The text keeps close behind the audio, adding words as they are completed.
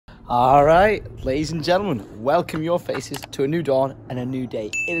All right, ladies and gentlemen, welcome your faces to a new dawn and a new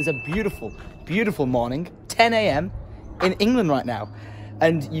day. It is a beautiful, beautiful morning, 10 a.m. in England right now.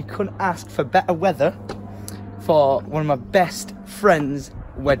 And you couldn't ask for better weather for one of my best friends'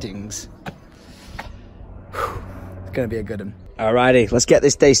 weddings. Whew, it's gonna be a good one. Alrighty, let's get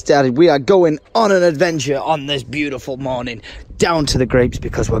this day started. We are going on an adventure on this beautiful morning down to the Grapes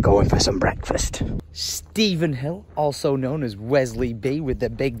because we're going for some breakfast. Stephen Hill, also known as Wesley B with the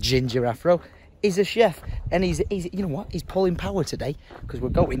big ginger afro, is a chef, and he's you know what? He's pulling power today because we're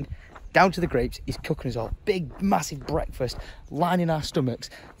going down to the Grapes. He's cooking us all big, massive breakfast, lining our stomachs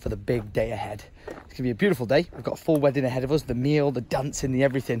for the big day ahead. It's gonna be a beautiful day. We've got a full wedding ahead of us, the meal, the dancing, the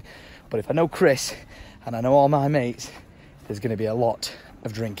everything. But if I know Chris and I know all my mates, there's going to be a lot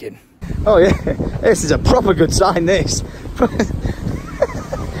of drinking. Oh yeah, this is a proper good sign, this.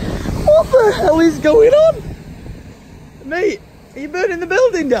 What the hell is going on? Mate, are you burning the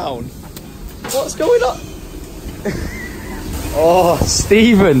building down? What's going on? Oh,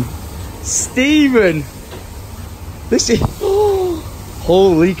 Stephen. This is... Oh,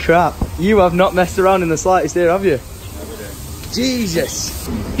 holy crap. You have not messed around in the slightest here, have you? Jesus.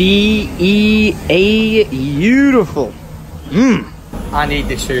 Beautiful. I need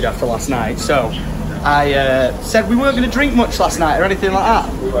this food after last night, so I said we weren't going to drink much last night or anything like that.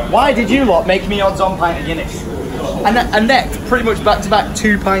 Why did you lot make me odds-on pint of Guinness? And I necked pretty much back-to-back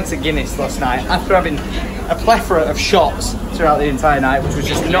 2 pints of Guinness last night after having a plethora of shots throughout the entire night, which was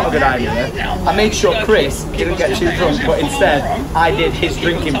just not a good idea. I made sure Chris didn't get too drunk, but instead I did his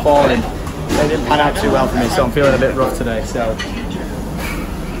drinking for him. It didn't pan out too well for me, so I'm feeling a bit rough today, so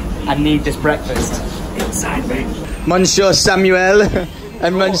I need this breakfast inside me. Monsieur Samuel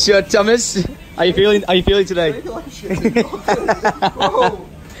and Monsieur Thomas, how you feeling? How you feeling today?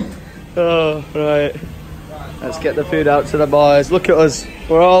 Oh, right. Let's get the food out to the boys. Look at us.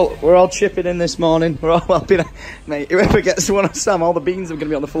 We're all chipping in this morning. We're all helping. Mate, whoever gets one of Sam, all the beans are going to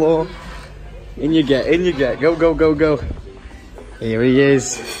be on the floor. In you get. Go, go, go, go. Here he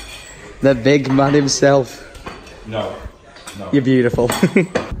is. The big man himself. No. You're beautiful.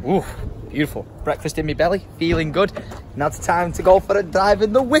 Ooh. Beautiful. Breakfast in my belly, feeling good. Now it's time to go for a drive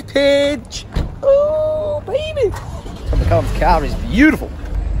in the whippage. Oh, baby. Tom McCallum's car is beautiful.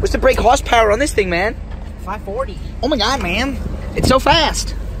 What's the brake horsepower on this thing, man? 540. Oh my God, man. It's so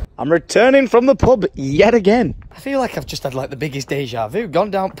fast. I'm returning from the pub yet again. I feel like I've just had like the biggest deja vu. Gone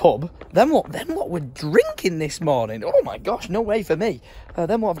down pub. Then what we're drinking this morning? Oh my gosh, no way for me.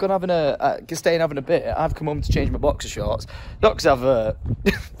 Then what? I've gone having staying having a bit. I've come home to change my boxer shorts. Not because I've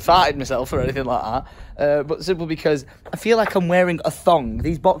farted myself or anything like that, but simply because I feel like I'm wearing a thong.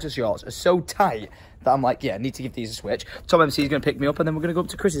 These boxer shorts are so tight that I'm like, yeah, I need to give these a switch. Tom MC is going to pick me up, and then we're going to go up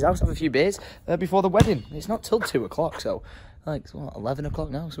to Chris's house, have a few beers before the wedding. It's not till 2 o'clock, so like what, 11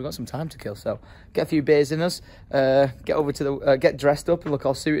 o'clock now, so we've got some time to kill. So get a few beers in us, get over to the get dressed up and look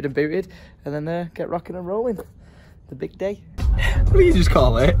all suited and booted, and then get rocking and rolling. The big day. What do you just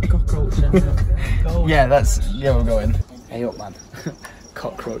call it? Cockroach. Yeah, we're going. Hey up, man.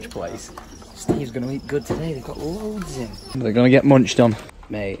 Cockroach place. Steve's gonna eat good today. They've got loads in. They're gonna get munched on.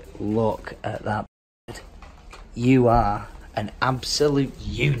 Mate, look at that. You are an absolute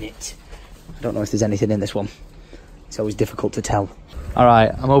unit. I don't know if there's anything in this one. It's always difficult to tell. All right,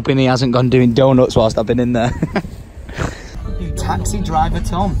 I'm hoping he hasn't gone doing donuts whilst I've been in there. Taxi driver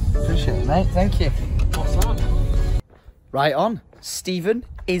Tom. Appreciate it, mate. Thank you. What's that? Right on. Stephen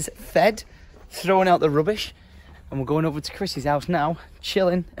is fed, throwing out the rubbish, and we're going over to Chris's house now,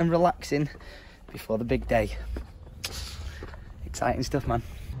 chilling and relaxing before the big day. Exciting stuff, man.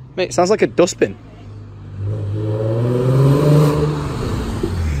 Mate, it sounds like a dustbin.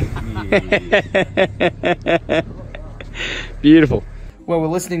 Beautiful. Well, we're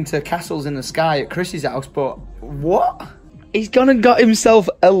listening to Castles in the Sky at Chris's house, but what? He's gone and got himself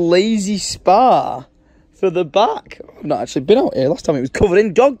a lazy spa for the back. I've not actually been out here. Last time it was covered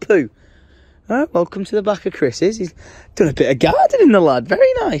in dog poo. All right, welcome to the back of Chris's. He's done a bit of gardening, the lad.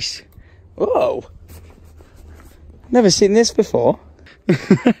 Very nice. Whoa. Never seen this before.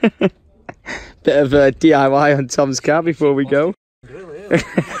 Bit of a DIY on Tom's car before we go.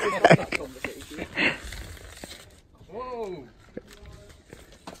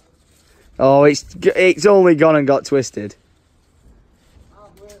 Oh, it's only gone and got twisted.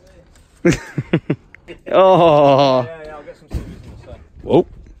 Oh. Yeah, I'll get some scissors in the sun. Whoa,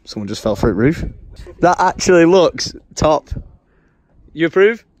 someone just fell through the roof. That actually looks top. You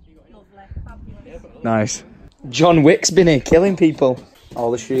approve? Nice. John Wick's been here killing people. All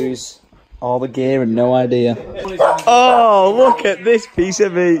the shoes, all the gear, and no idea. Oh, look at this piece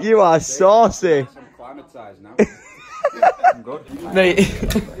of meat. You are saucy. I'm acclimatized now. I'm good. Mate.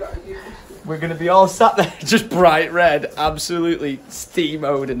 we're going to be all sat there just bright red, absolutely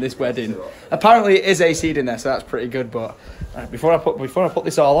steamoed in this wedding. Apparently it is AC'd in there, so that's pretty good. But before I put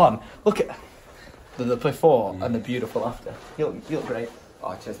this all on, look at the before and the beautiful after. You look great.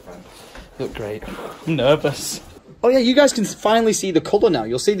 Oh, cheers, friend. You look great. I'm nervous. Oh yeah, you guys can finally see the colour now.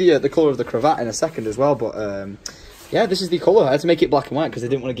 You'll see the colour of the cravat in a second as well. But yeah, this is the colour. I had to make it black and white because I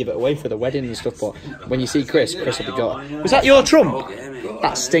didn't want to give it away for the wedding and stuff. But when you see Chris will be got. Was that your trump?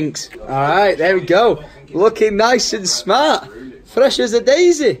 That stinks. All right, there we go. Looking nice and smart, fresh as a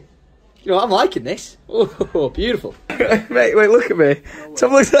daisy. You know, I'm liking this. Oh, beautiful. Mate, wait, look at me.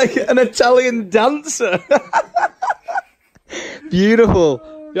 Tom looks like an Italian dancer. Beautiful.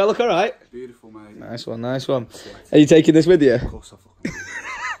 You look all right? Beautiful, mate. Nice one, nice one. Are you taking this with you? Of course I fucking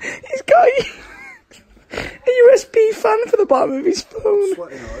He's got a USB fan for the bottom of his phone.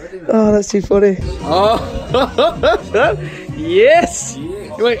 Oh, that's too funny. Oh, yes.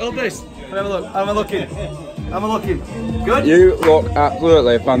 Wait, hold this. Have a look. I'm looking. Good. You look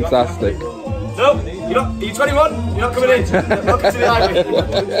absolutely fantastic. No, you're not. Are you 21? You're not coming in. Welcome to the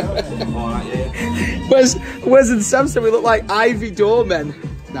Ivy. Wes and Sam said we look like Ivy doormen.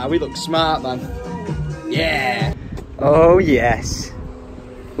 Nah, we look smart, man. Yeah. Oh yes.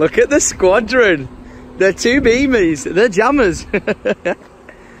 Look at the squadron. They're two beamies. They're jammers.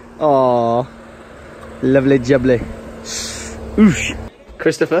 Oh, lovely jubbly. Oosh.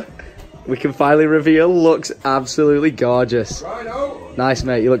 Christopher, we can finally reveal. Looks absolutely gorgeous. Nice,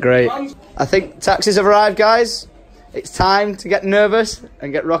 mate. You look great. I think taxis have arrived, guys. It's time to get nervous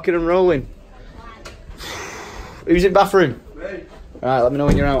and get rocking and rolling. Who's in bathroom? Alright, let me know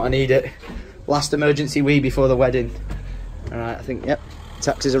when you're out. I need it. Last emergency wee before the wedding. Alright, I think, yep.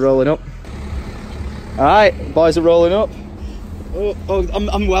 Taxis are rolling up. Alright, boys are rolling up. Oh,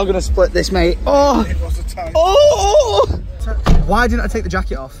 I'm well going to split this, mate. Oh! Oh! Why didn't I take the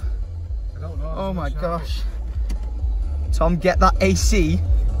jacket off? I don't know. Oh my gosh. Tom, get that AC.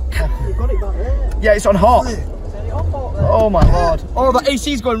 You've got it back there. Yeah, it's on hot. Oh my lord. Oh, the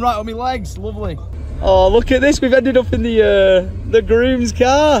AC's going right on my legs. Lovely. Oh, look at this. We've ended up in the groom's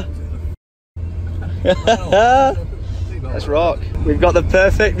car. Let's rock. We've got the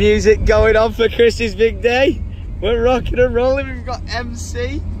perfect music going on for Chris's big day. We're rocking and rolling. We've got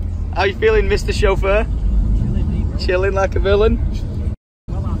MC. How you feeling, Mr. Chauffeur? Chilling like a villain.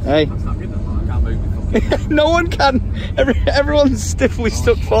 Hey. No one can. Everyone's stiffly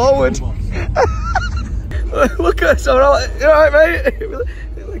stuck forward. Look at us. All right, you all right, mate?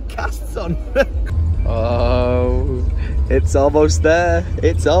 With casts on. Oh, it's almost there.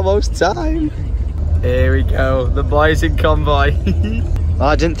 It's almost time. Here we go. The boys in convoy.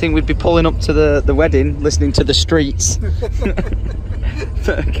 I didn't think we'd be pulling up to the wedding, listening to the streets.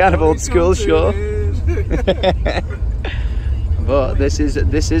 Kind of old school, sure. But this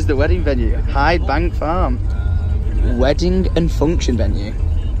is the wedding venue, Hyde Bank Farm, wedding and function venue.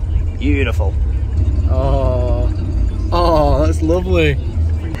 Beautiful. Oh, that's lovely.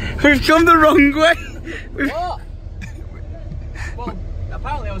 We've come the wrong way. What? Well,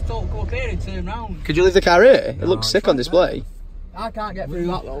 apparently I was told to go up here and turn round. Could you leave the car here? It looks sick on display. I can't get through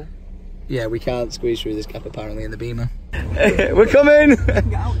that though. Yeah, we can't squeeze through this gap apparently in the Beamer. We're coming.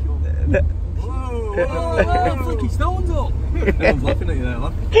 Get out, whoa, flicky stones up. Everyone's laughing at you there,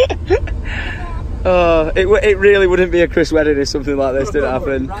 lad. Oh, it really wouldn't be a Chris wedding if something like this didn't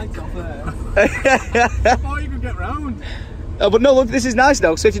happen. Right off there. I thought you could get round. Oh, but no, look, this is nice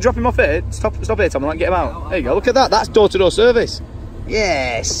now. So if you drop him off here, stop here, Tom, and like, get him out. There you go. Look at that. That's door-to-door service.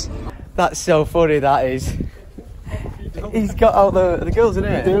 Yes. That's so funny. That is. He's got out the girls in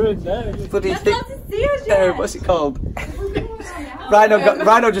here. Bloody what's it called?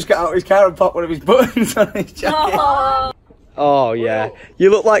 Rhino just got out of his car and popped one of his buttons on his jacket. Oh yeah,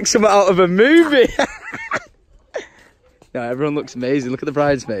 you look like someone out of a movie. No, everyone looks amazing. Look at the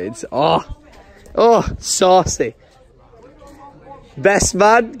bridesmaids. Oh, saucy. Best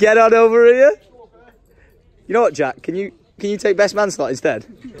man, get on over here. You know what, Jack? Can you take best man slot instead?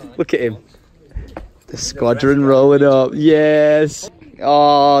 Look at him. The squadron rolling up. Yes.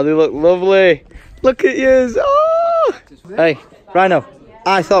 Oh, they look lovely. Look at yous. Oh. Hey, Rhino.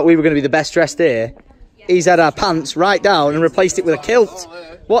 I thought we were going to be the best dressed here. He's had our pants right down and replaced it with a kilt.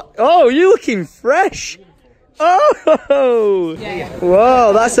 What? Oh, you're looking fresh. Oh.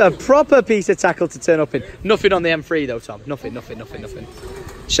 Whoa, that's a proper piece of tackle to turn up in. Nothing on the M3 though, Tom. Nothing.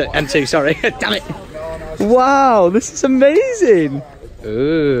 Shit, M2, sorry. Damn it. Wow, this is amazing.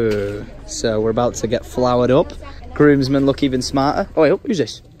 Ooh. So we're about to get flowered up. Groomsmen look even smarter. Oh, wait, who's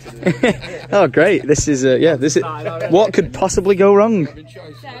this? Oh, great. This is, yeah, what could possibly go wrong?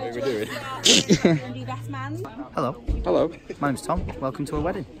 Hello. Hello. My name's Tom. Welcome to a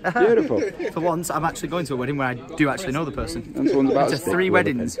wedding. Beautiful. For once, I'm actually going to a wedding where I do actually know the person. And someone's about to to 3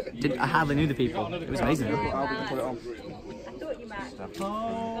 weddings. I hardly knew the people. It was amazing.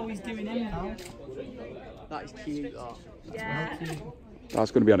 Oh, he's doing him now. That is cute. Oh. Yeah.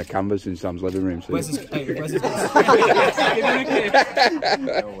 That's going to be on a canvas in Sam's living room soon. Wes has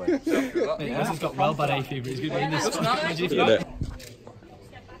got well bad hay fever. He's going to be in this.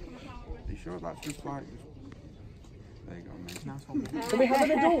 You sure that's just like... There you go, mate. Can we have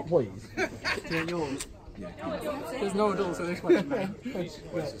an adult, please? There's no adults in this one.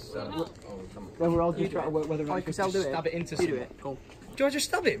 We're all just trying to work whether or not I'll do it. stab it into You do it. Cool. Do I just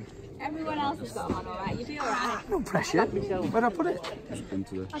stab him? Everyone else has got one, alright? You do alright? No pressure. Where do I put it? Just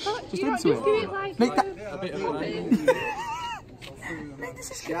into the... I thought Just you into just it. do it like Make that... Mate, this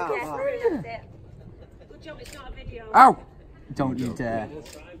is gonna get through. Good job, it's not a video. Ow! Don't you dare.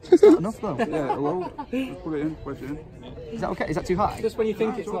 It's not enough though. Yeah, hello. Just put it in, push it in. Is that okay? Is that too high? Just when you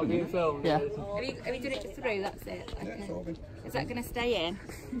think it's not being filmed, Yeah. Have you done it through? That's it. Okay. Is that gonna stay in?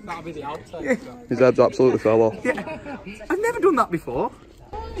 that'll be the outside. His head's absolutely fell off. Yeah. I've never done that before.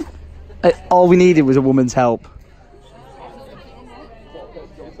 All we needed was a woman's help.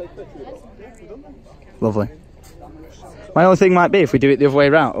 Lovely. My only thing might be if we do it the other way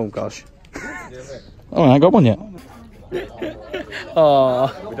around. Oh gosh. Oh, I ain't got one yet. Oh,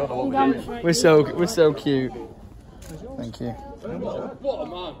 we're so cute. Thank you. I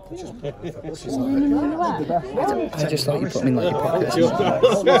just thought you put me in like your pocket.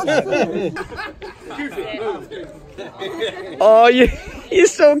 Oh, you're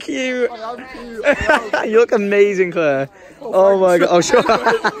so cute. You look amazing, Claire. Oh my god. Oh, sure.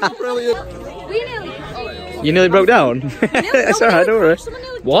 You nearly broke down. That's alright, don't worry.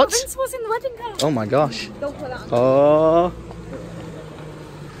 What? Prince was in the wedding gown. Oh my gosh. Don't put that on. Oh.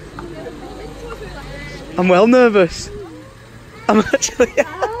 I'm well nervous. I'm actually...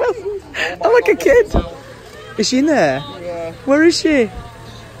 I'm like a kid. Is she in there? Yeah. Where is she?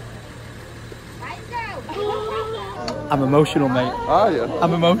 I'm emotional, mate. Are you?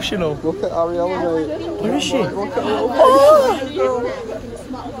 I'm emotional. Look at Ariella, mate. Where is she? Look at her.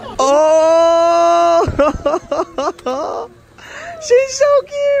 Oh! She's so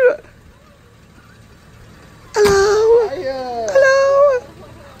cute. Hello. Hiya. Hello.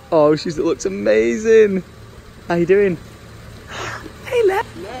 Oh, she looks amazing. How you doing? Hey, Le.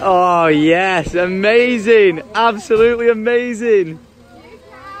 Oh yes, amazing. Absolutely amazing.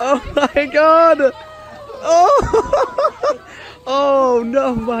 Oh my god. Oh. Oh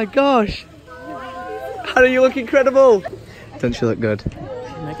no, my gosh. How do you look incredible? Don't you look good?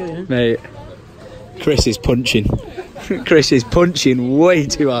 Mate, Chris is punching. Chris is punching way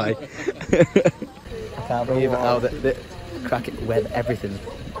too high. I can't believe how the crack it with everything.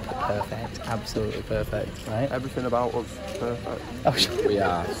 Perfect, absolutely perfect, right? Everything about us perfect. Oh, sure. We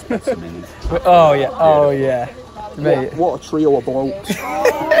are specimens. Oh yeah, mate. What a trio of blokes.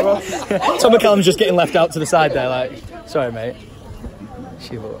 Tom McCallum's just getting left out to the side there, like, sorry mate.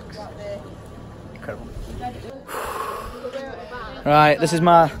 She looks incredible. Right, this is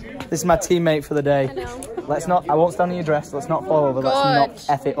my teammate for the day. Let's not. I won't stand in your dress. Let's not fall over. Let's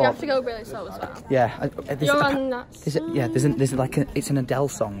not F it up. You have to go really slow as well. Yeah. You're on nuts. There's like it's an Adele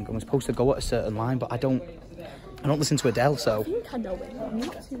song, and we're supposed to go at a certain line, but I don't listen to Adele, so. I think I know it. I'm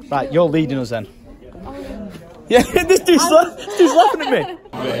not too sure. Right, you're leading us then. Yeah, this dude's laughing at me.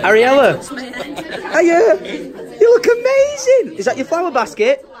 Ariella. Hiya. You look amazing. Is that your flower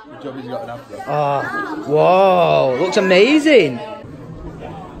basket? Oh, whoa, looks amazing.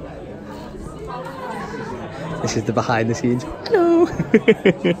 This is the behind the scenes. Hello.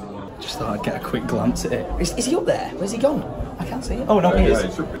 Just thought I'd get a quick glance at it. Is he up there? Where's he gone? I can't see him. Oh, no, he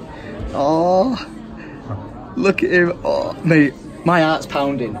is. Oh, look at him. Oh, mate, my heart's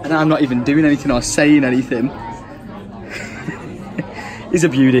pounding, and I'm not even doing anything or saying anything. He's a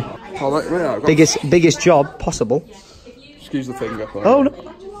beauty. Biggest job possible. Excuse the finger. Oh, no.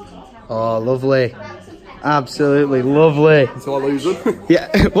 Oh, lovely. Absolutely lovely. Until I lose them. Yeah,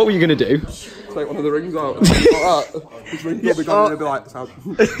 what were you going to do? Take one of the rings out. Like that. His ring will be gone and he'll be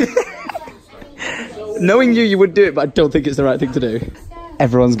like, Knowing you would do it, but I don't think it's the right thing to do.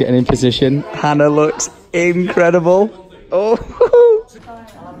 Everyone's getting in position. Hannah looks incredible. Oh,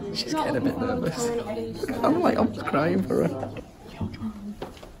 she's getting a bit nervous. I'm almost crying for her.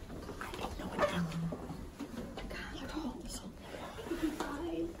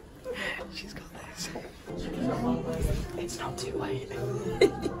 She's got this. It's not too late.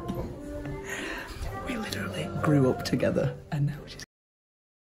 We literally grew up together and now she's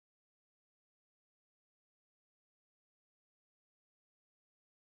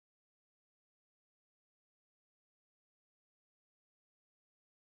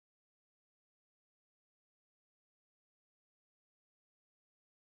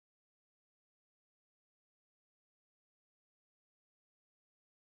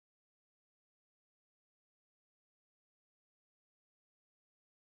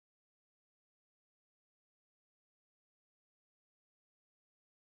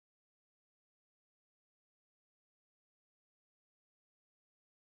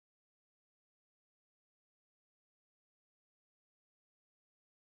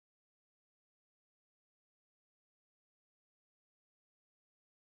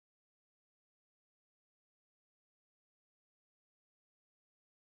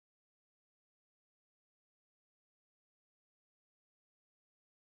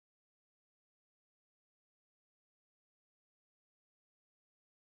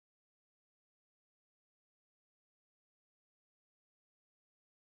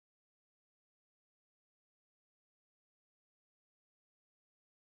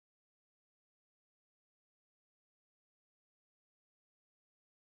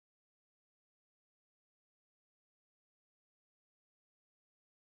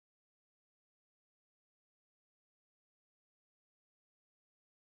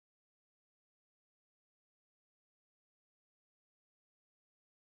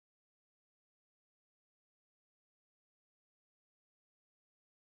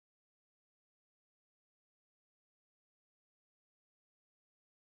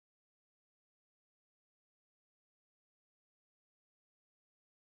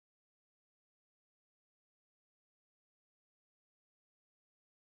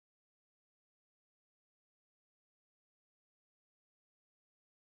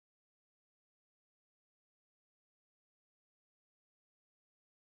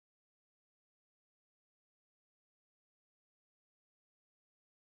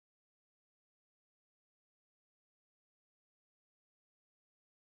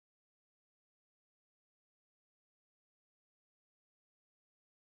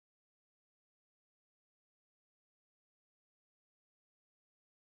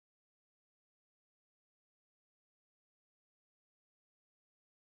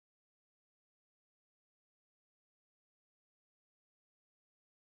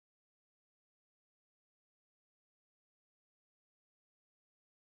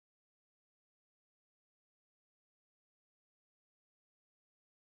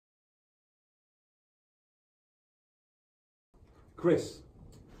Chris,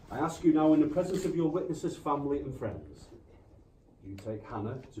 I ask you now in the presence of your witnesses, family and friends, you take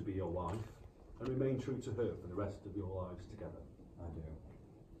Hannah to be your wife and remain true to her for the rest of your lives together? I do.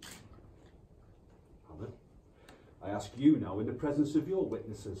 Hannah, I ask you now in the presence of your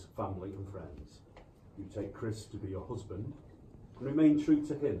witnesses, family and friends, you take Chris to be your husband and remain true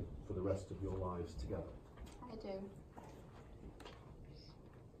to him for the rest of your lives together? I do.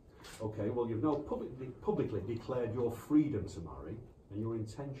 Okay, well you've now publicly declared your freedom to marry and your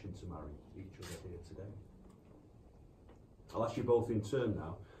intention to marry each other here today. I'll ask you both in turn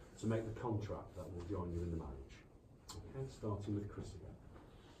now to make the contract that will join you in the marriage. Okay, starting with Chris again.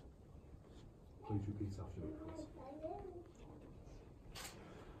 Please repeat after me, Chris.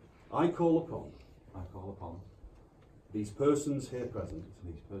 I call upon these persons here present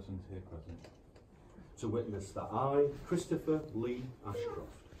to witness that I, Christopher Lee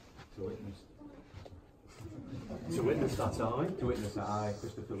Ashcroft, to witness that I,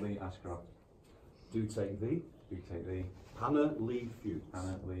 Christopher Lee Ashcroft, do take thee, Hannah Lee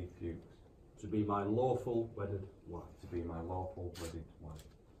Fuchs, to be my lawful wedded wife.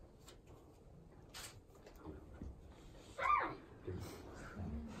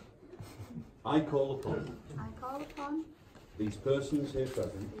 I call upon these persons here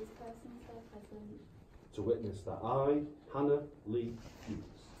present to witness that I, Hannah Lee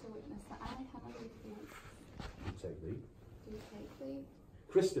Fuchs, do take thee,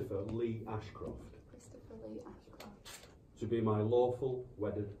 Christopher Lee Ashcroft, to be my lawful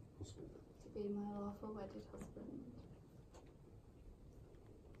wedded husband.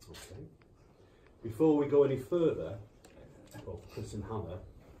 Okay. Before we go any further, both Chris and Hannah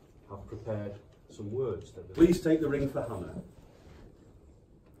have prepared some words. Please take the ring for Hannah.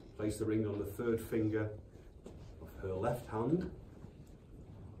 Place the ring on the third finger of her left hand,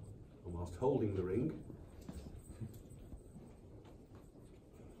 and whilst holding the ring,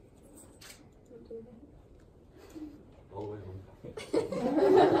 all the way on.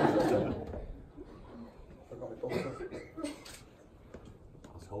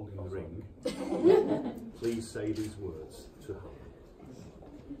 Whilst holding the ring, please say these words to Hannah.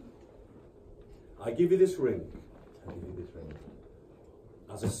 I give you this ring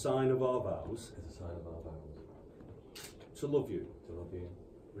as a sign of our vows to love you,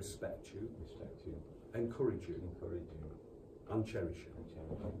 respect you, encourage you, and cherish you.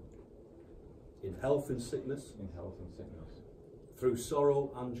 In health and sickness, through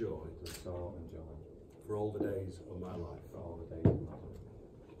sorrow and joy, for all the days of my life.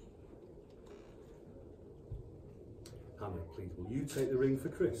 Hannah, please, will you take the ring for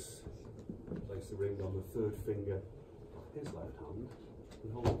Chris? Place the ring on the third finger of his left hand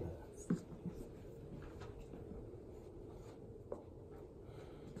and hold it there.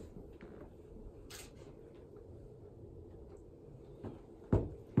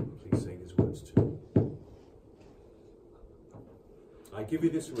 Please say these words too. I give you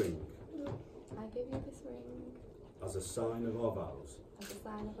this ring as a sign of our vows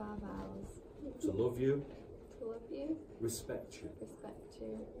to love you, respect you,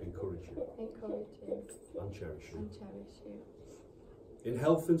 encourage you, and cherish you. In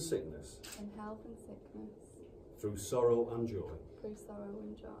health and sickness, through sorrow and joy,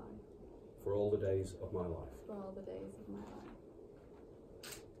 for all the days of my life.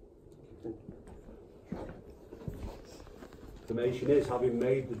 The nation is, having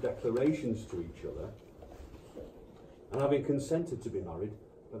made the declarations to each other and having consented to be married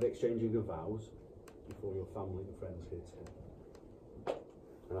by the exchanging of vows before your family and friends here today,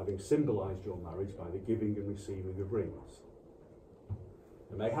 and having symbolised your marriage by the giving and receiving of rings.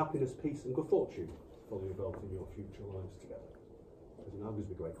 And may happiness, peace and good fortune follow you both in your future lives together. It now gives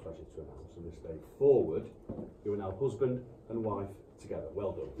me great pleasure to announce from this day forward, you are now husband and wife together.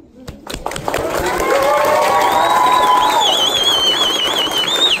 Well done.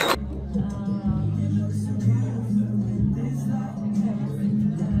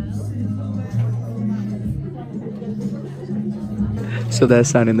 So they're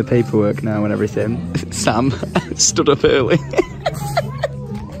signing the paperwork now and everything. Sam stood up early.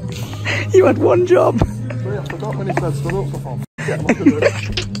 You had one job. Sorry, I forgot when he said stood up for fun.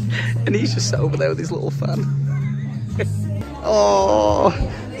 And he's just sat over there with his little fan. Oh.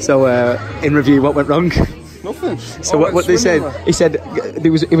 So in review, what went wrong? Nothing. So what they said, he said he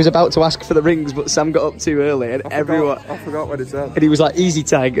was about to ask for the rings, but Sam got up too early, and I forgot what he said. And he was like, "Easy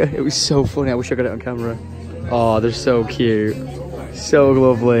tag." It was so funny. I wish I got it on camera. Oh, they're so cute, so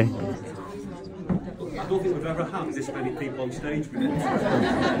lovely. I don't think we've ever had this many people on stage with it.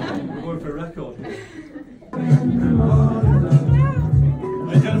 We're going for a record. Ladies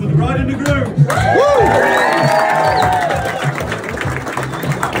and gentlemen, the bride and the groom. Woo!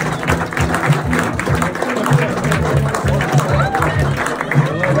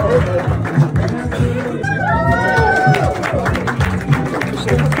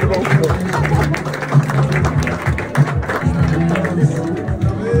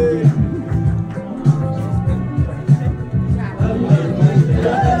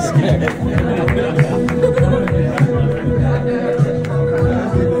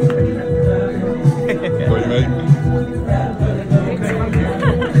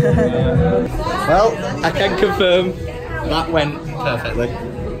 Well, I can confirm that went perfectly.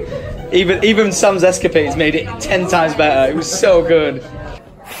 Even Sam's escapades made it 10 times better. It was so good.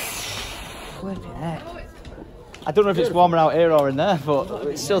 I don't know if it's warmer out here or in there, but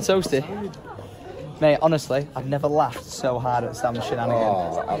it's still toasty. Mate, honestly, I've never laughed so hard at Sam's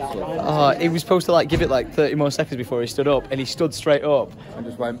shenanigans. Oh, absolutely. Oh, he was supposed to like give it like 30 more seconds before he stood up, and he stood straight up. I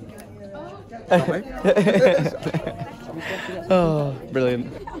just went. Oh,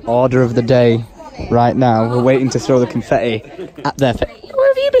 brilliant. Order of the day. Right now, we're waiting to throw the confetti at their face. Where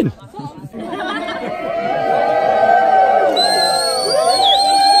have you been?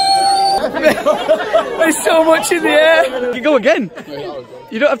 There's so much in the air. You can go again.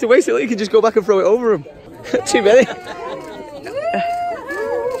 You don't have to waste it. You can just go back and throw it over them. Too many.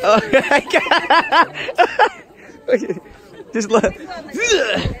 Just let.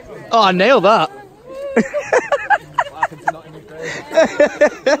 Oh, I nailed that.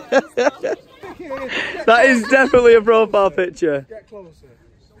 That is definitely a profile picture. Get closer.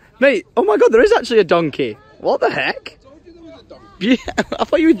 Mate, oh my god, there is actually a donkey. What the heck? Yeah, I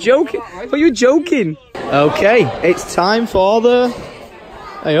thought you were joking. I thought you were joking. Okay, it's time for the...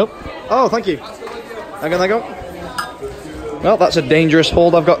 Hey up. Oh, thank you. Hang on, there you go. Well, that's a dangerous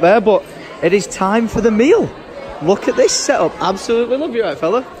hold I've got there, but it is time for the meal. Look at this setup. Absolutely love you, right,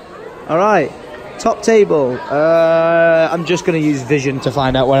 fella? All right, top table. I'm just going to use vision to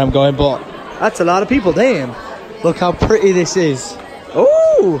find out where I'm going, but that's a lot of people. Damn. Look how pretty this is.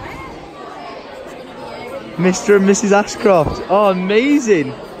 Oh! Mr. and Mrs. Ashcroft. Oh,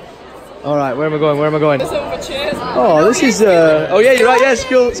 amazing. All right, where am I going? Where am I going? Oh, this is... oh, yeah, you're right. Yeah,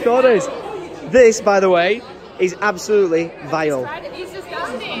 score days. This, by the way, is absolutely vile.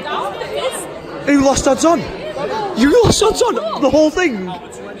 Who lost odds on? You lost odds on the whole thing.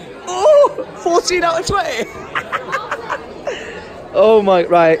 Oh, 14 out of 20. Oh my,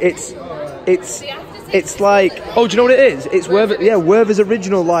 right. It's like, oh, do you know what it is? It's Werther's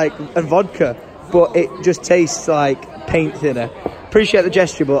original, like, and vodka, but it just tastes like paint thinner. Appreciate the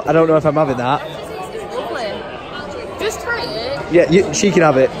gesture, but I don't know if I'm having that. Lovely. Just try it. Yeah, she can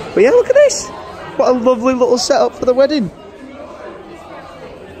have it. But yeah, look at this. What a lovely little setup for the wedding.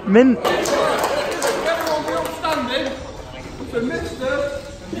 Mint.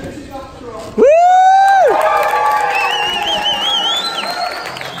 Woo!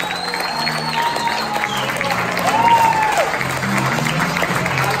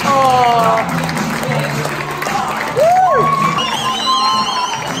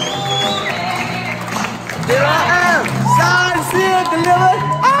 Here I am, signed, sealed, delivered,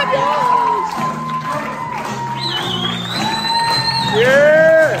 I'm yours!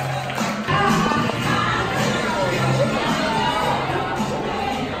 Yeah!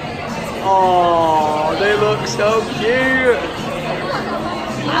 Oh, they look so cute!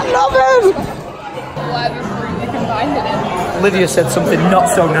 I love them! Lydia said something not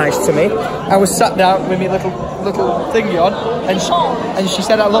so nice to me. I was sat down with my little thingy on, and she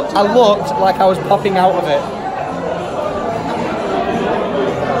said I looked like I was popping out of it.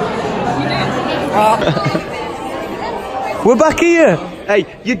 We're back here. Hey,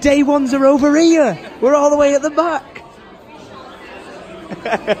 your day ones are over here. We're all the way at the back.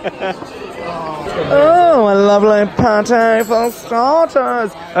 Oh, a lovely party for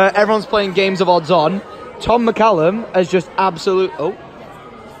starters. Everyone's playing games of odds on. Tom McCallum has just absolute... Oh,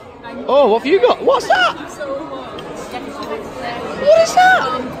 what have you got? What's that? What is that?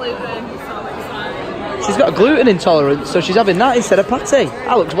 She's got a gluten intolerance, so she's having that instead of patty.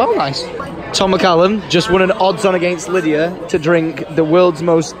 That looks well nice. Tom McCallum just won an odds on against Lydia to drink the world's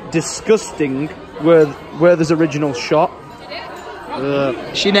most disgusting Werther's original shot.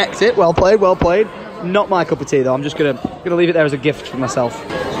 She necked it. Well played, well played. Not my cup of tea though. I'm just gonna leave it there as a gift for myself.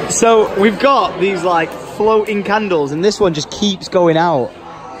 So we've got these like floating candles, and this one just keeps going out.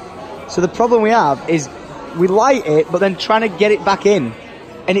 So the problem we have is we light it, but then trying to get it back in,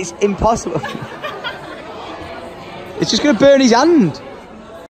 and it's impossible. It's just gonna burn his hand.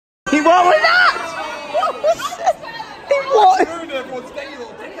 What was that? What was that?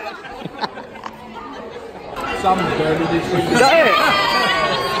 Is that it?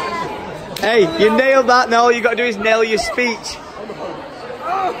 Hey, you nailed that. Now all you got to do is nail your speech.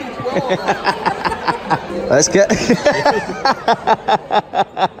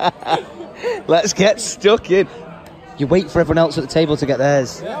 Let's get stuck in. You wait for everyone else at the table to get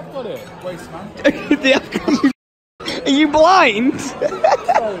theirs. Yeah, I've got it. Waste man. Are you blind? Mate,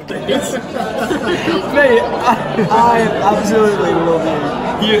 I absolutely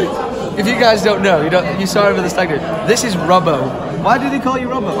love you. If you guys don't know, you saw over the stag do. This is Robbo. Why do they call you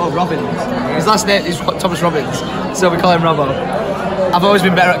Robbo? Oh, Robbins. His last name is Thomas Robbins, so we call him Robbo. I've always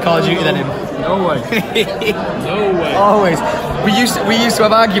been better at Call of Duty than him. No way. No way. Always. We used to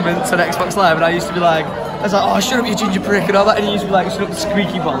have arguments on Xbox Live, and I used to be like, I was like, oh, shut up, you ginger prick, and all that, and he used to be like, shut up,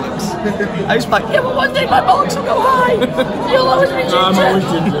 squeaky bollocks. I used to be like, yeah, but one day my bollocks will go high. You'll always be ginger. I'm always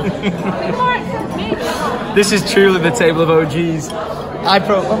ginger. This is truly the table of OGs. What's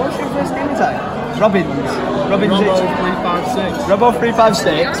your first name tag? Robbins. Robbo356.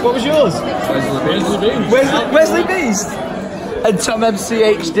 Robbo356. What was yours? Wesley Beast. Wesley Beast. And Tom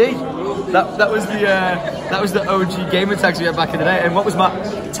MCHD. That was the OG gamer tags we had back in the day. And what was my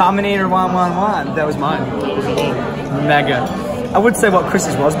Terminator 111? That was mine. Mega. I would say what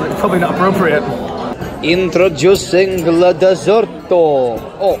Chris's was, but it's probably not appropriate. Introducing La Deserto.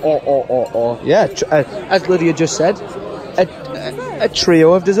 Oh. Yeah, as Lydia just said, a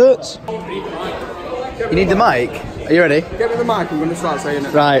trio of desserts. You need the mic? Are you ready? Get me the mic, I'm going to start saying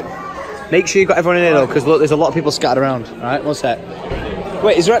it. Right. Make sure you got everyone in here though, because look, there's a lot of people scattered around. Alright, one sec.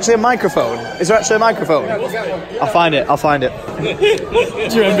 Wait, is there actually a microphone? I'll find it.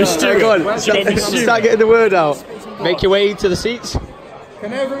 Do you remember Stu? Go on, start getting the word out. Make your way to the seats.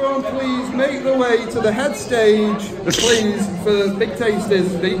 Can everyone please make the way to the head stage, please, for Big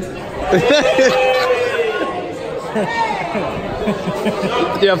Tasters beat?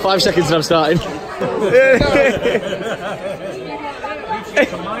 You have 5 seconds and I'm starting. They're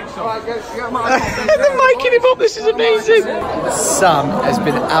miking him up, this is amazing. Sam has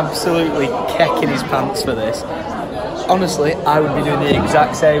been absolutely kecking his pants for this. Honestly, I would be doing the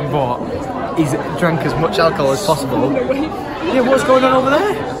exact same, but he's drank as much alcohol as possible. Yeah, what's going on over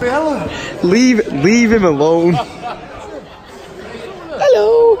there? Leave him alone.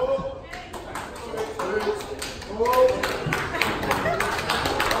 Hello.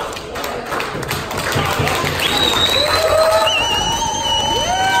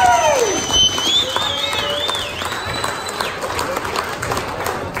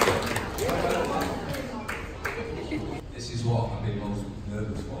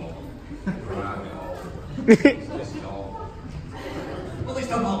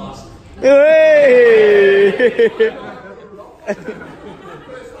 Hey!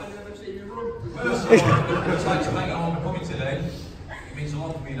 First, I'd like to thank everyone for coming today. It means a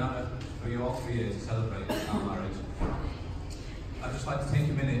lot for me now, for you all to be here to celebrate our marriage. I'd just like to take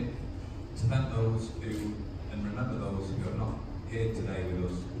a minute to thank those who, and remember those who are not here today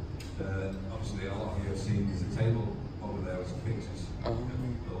with us. Obviously, a lot of you have seen there's a table over there with some pictures of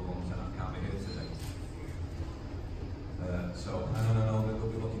little ones, and I can't be here today. So, I know that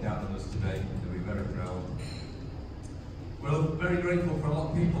they'll be looking down on us today. They'll be very proud. We're very grateful for a lot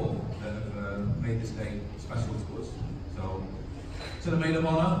of people that have made this day special to us. So, to the maid of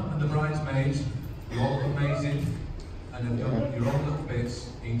honour and the bridesmaids, you all look amazing and have done your own little bits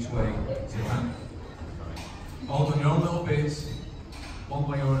each way to thank. All done your own little bits, one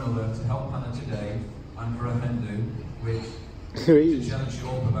way or another, to help Hannah today and for a hen do, which to challenge you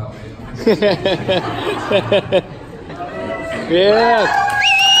up about it. Yeah.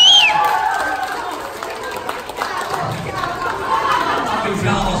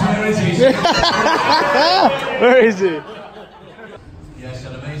 Where is he? Where is he? Yes,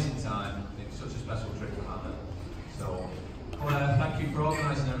 an amazing time. It's such a special trip for Hannah. So, thank you for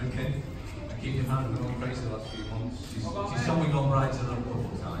organising everything and keeping Hannah going crazy the last few months. She's somewhere gone right to them a couple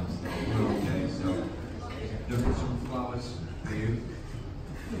of times. So we're okay. So, there are some flowers for you.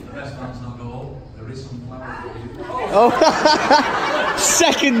 The restaurant's not gold. There is some flowers for you. Oh,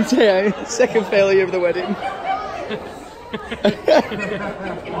 second failure of the wedding.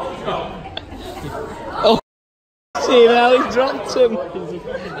 Oh, see now he dropped him. I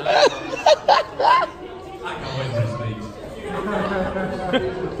can't wait for his speech.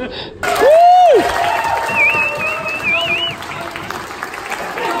 Woo!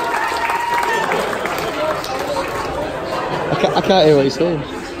 I can't hear what he's saying. To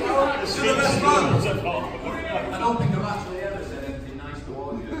the best man. I don't think I've actually ever said anything nice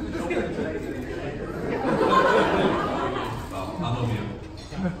towards you. Well, I love you.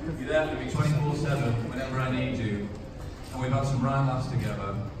 You're there for me 24/7 whenever I need you. And we've had some right laughs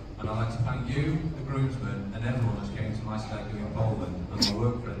together. And I'd like to thank you, the groomsmen, and everyone that's came to my stag do in Poland, and my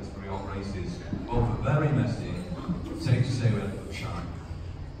work friends for your races. Both are very messy, safe to say we had a good time.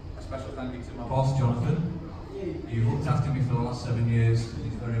 A special thank you to my boss, Jonathan. You've looked after me for the last 7 years.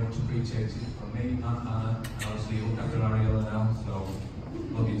 It's very much appreciated from me and Hannah, and obviously you look after Ariella now, so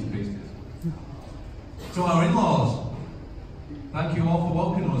love you to pieces. To our in-laws, thank you all for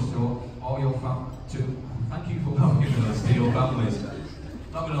welcoming us to all your thank you for welcoming us to your families.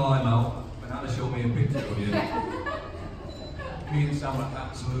 Not going to lie, Mal, when Hannah showed me a picture of you, me and Sam were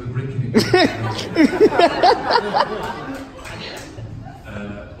absolutely bricking it.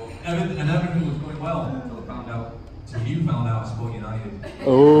 But everything was going well until I found out, until you found out I support United.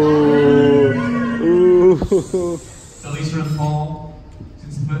 Oh. Ooh. So Lisa and Paul,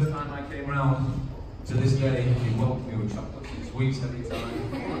 since the first time I came round to this day, you welcomed me with chocolates and sweets every time.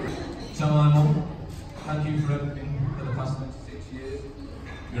 So my mum, thank you for everything for the past 26 years.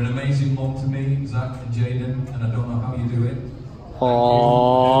 You're an amazing mum to me, Zach and Jaden, and I don't know how you do it.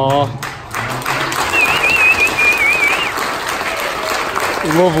 Aww.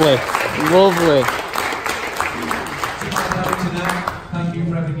 Lovely, lovely. Thank you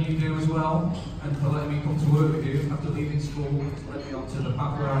for everything you do as well, and for letting me come to work with you after leaving school to let me onto the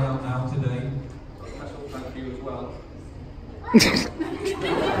path where I am now today. Special thank you as well.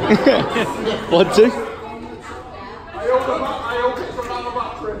 What do? I hope it's around the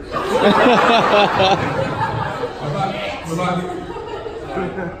battery. We're back.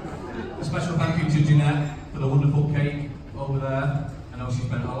 A special thank you to Jeanette for the wonderful cake over there. I know she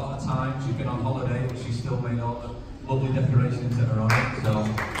spent a lot of time, she's been on holiday, but she still made all the lovely decorations that are on it. So.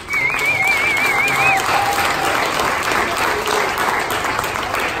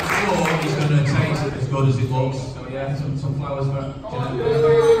 I'm sure it's going to taste as good as it looks. So yeah, some flowers for Jeanette.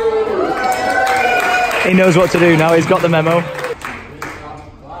 He knows what to do now, he's got the memo.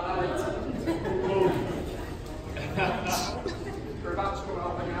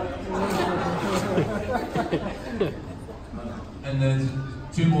 And there's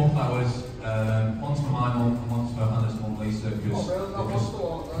two more flowers, one's for my mum and one's for Hannah's mum, Lisa, because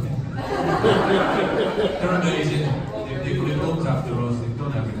they're amazing. They've looked after us, they've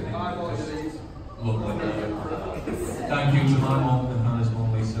done everything. Just lovely. Thank you to my mum and Hannah's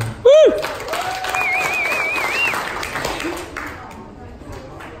mum, Lisa. Woo!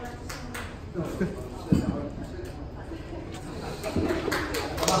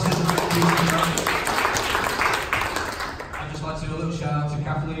 I'd just like to do a little shout out to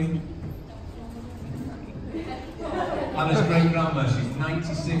Kathleen. Hannah's great grandma, she's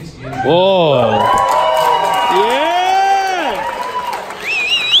 96 years old. Whoa! Yeah!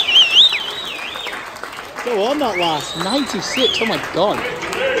 Go on that last 96, oh my god.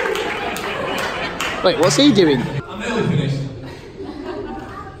 Wait, what's he doing? I'm nearly finished.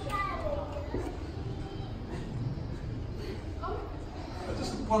 I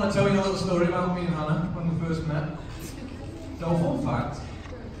just want to tell you a little story about me and Hannah when we first met. So, fun fact,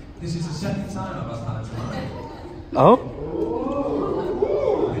 this is the second time I've asked Hannah to marry. Oh?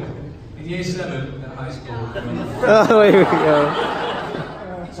 In year 7 at high school. Oh, here we go.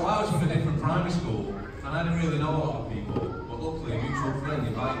 So I was from a different primary school, and I didn't really know a lot of people, but luckily a mutual friend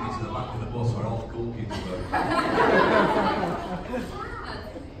invited me to the back of the bus where all the cool kids were.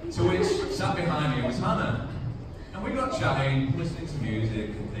 To which, sat behind me was Hannah. And we got chatting, listening to music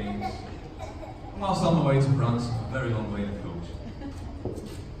and things. And whilst on the way to France, a very long way to coach,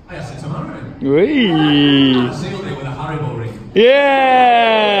 I asked her to marry me. Whee! I sealed it with a Haribo ring.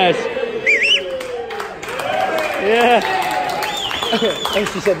 Yes! Yeah! And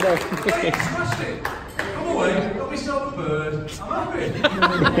she said no. Smashed it. Come away, got myself a bird.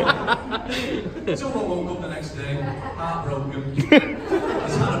 I'm happy. Someone woke up the next day, heartbroken.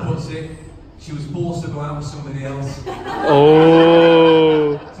 As Hannah puts it, she was forced to go out with somebody else.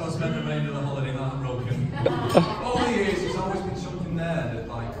 Oh! So I spent the remainder of the holiday heartbroken. Over the years, there's always been something there that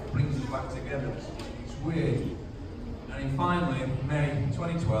like brings us back together. It's weird. And finally, in May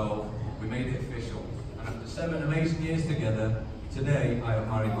 2012, we made it official. And after 7 amazing years together, today I have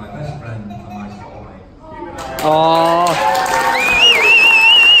married my best friend and my soulmate. Oh!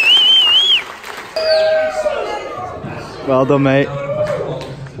 Well done, mate. Now I'm going to pass it on to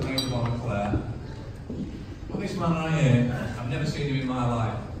James and Claire. Well, this man right here, I've never seen him in my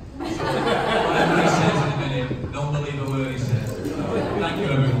life. So, whatever he says in a minute, don't believe a word he says. Thank you,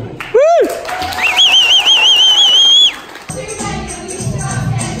 everyone. Woo!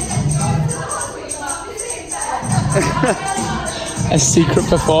 A secret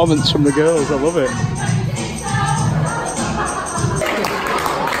performance from the girls, I love it.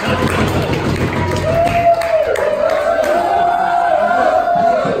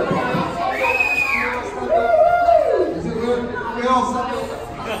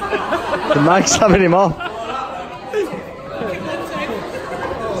 The mic's having him on.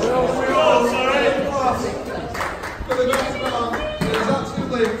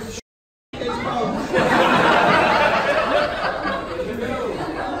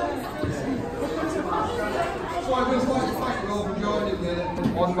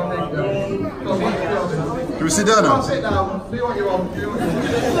 Can we sit down now? Sit down, do what you want, do what you want.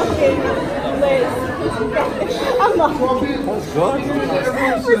 I'm not. Is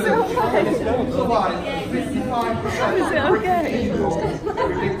it okay?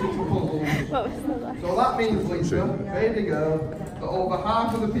 So that means, Lisa, baby girl, that over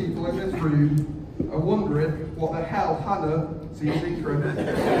half of the people in this room are wondering what the hell Hannah sees in Chris.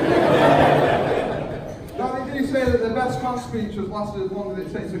 Now, they do say that the best man speech has lasted as long as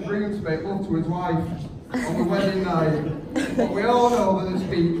it takes a groom to make love to his wife on the wedding night. But we all know that the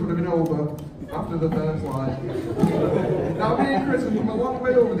speech would have been over after the first line. Now, me and Chris have come a long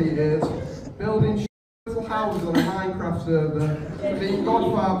way over the years, building little houses on a Minecraft server, being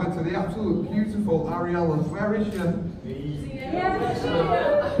godfather to the absolute beautiful Ariella. Where is she? Hey!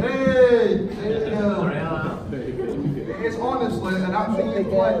 There you go. It's honestly an absolute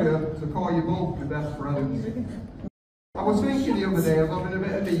pleasure to call you both my best friends. I was thinking the other day, I was having a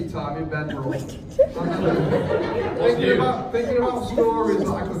bit of me time in bedroom. thinking about stories that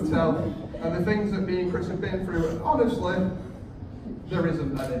I could tell, and the things that me and Chris have been through, and honestly, there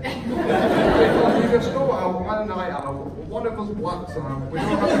isn't any. Because we just go out on a night out, one of us blacks out, we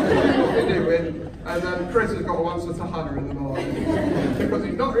don't have to do what we're doing, and then Chris has got to answer to Hannah in the morning. Because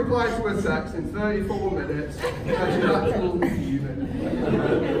he's not replied to her text in 34 minutes, and she's actually fuming.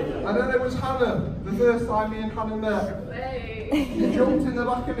 And then there was Hannah, the first time me and Hannah met. She jumped in the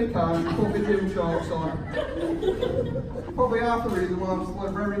back of my car and put my gym shorts on. Probably half the reason why I'm still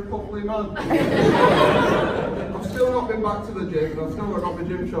a very cuddly man. I've still not been back to the gym, and I've still not got my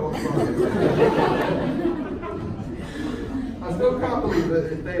gym shorts on. I still can't believe that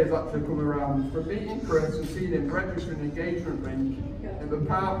this day has actually come around. From meeting Chris and seeing him register an engagement ring in the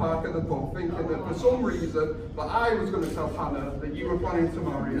car park of the pub, thinking that for some reason that I was going to tell Hannah that you were planning to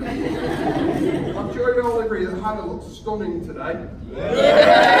marry her. I'm sure you all agree that Hannah looks stunning today.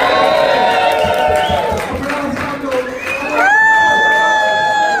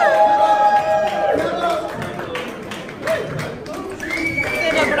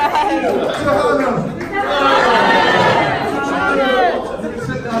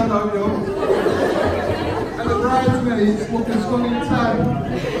 Sit down now, yo. And the bridesmaids looking stunning too.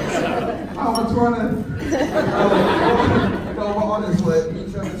 Out of 20. No, but honestly,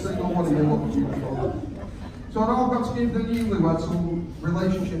 each and every single one of you look beautiful. So now I've got to give the newlyweds some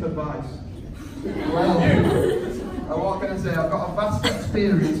relationship advice. Well, what can I say? I've got a vast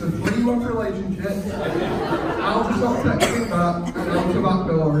experience of 3-month relationships, how to stop texting back, and how to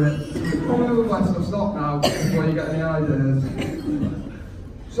backdoor it. Probably the best to stop now before you get any ideas.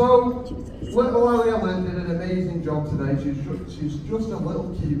 So, little Ariella did an amazing job today. She's just a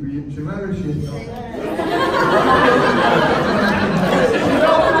little cutie, isn't she? Where is she? She's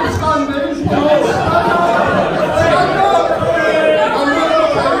not understanding. Stand up!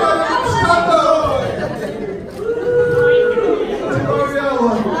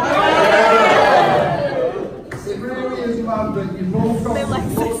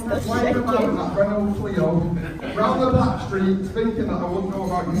 Round the back street, thinking that I wouldn't know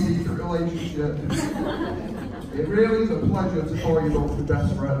about your secret relationship. It really is a pleasure to call you both the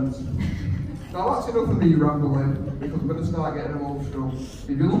best friends. Now that's enough of me rambling, because I'm going to start getting emotional. If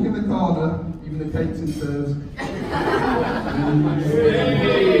you look in the corner, even the cake's in tears. I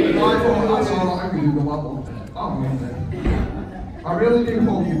thought that's all I can do the level. I really do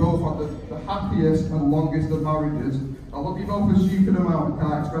hope you both have the happiest and longest of marriages. I love you both a stupid amount. I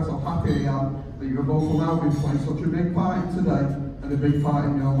can't express how happy I am that you both allowed me to play such a big part in today and a big part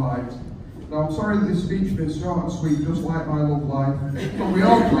in your lives. Now I'm sorry that this speech has been short and sweet, just like my love life. But we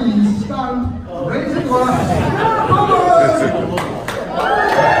all please stand, raise a glass. Come on!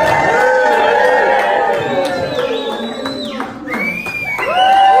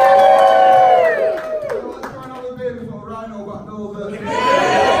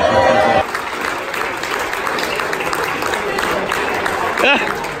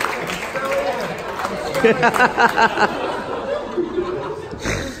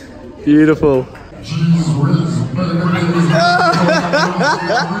 Beautiful.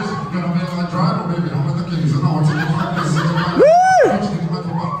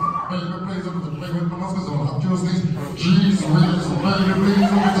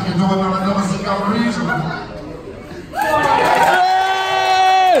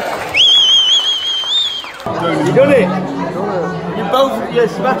 You done it? You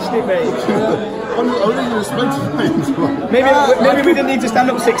smashed it, mate. Only you respected me. Maybe we didn't need to stand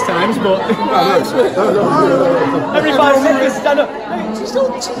up 6 times, but every 5 seconds stand up. Mate, she's still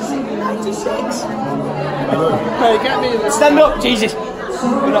 96. Hey, get me. Stand up, Jesus.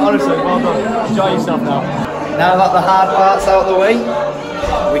 Honestly, well done. Enjoy yourself now. Now that the hard part's out of the way,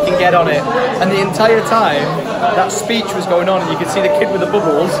 we can get on it. And the entire time that speech was going on, and you could see the kid with the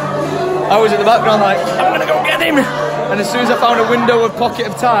bubbles, I was in the background like, I'm gonna go get him. And as soon as I found a window, a pocket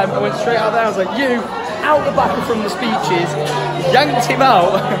of time, I went straight out there. I was like, you, out the back from the speeches, yanked him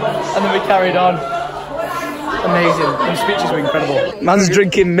out, and then we carried on. amazing. Those speeches were incredible. Man's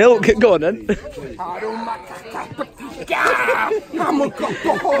drinking milk. Go on then.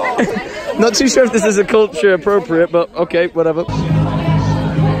 Not too sure if this is a culture appropriate, but okay, whatever.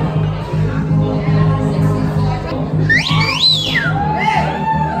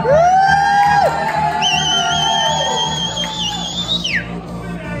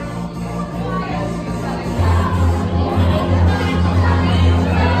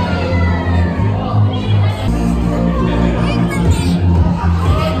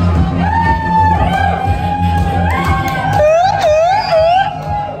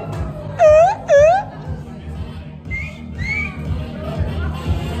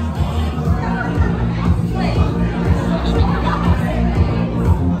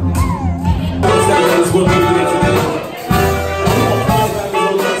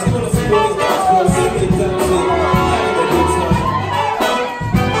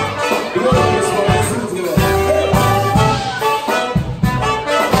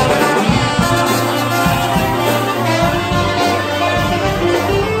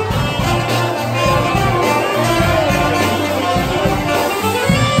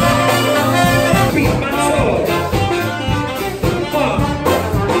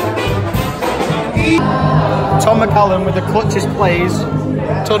 Tom McCallum with the clutchest plays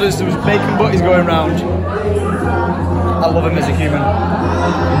told us there was bacon butties going round. I love him as a human.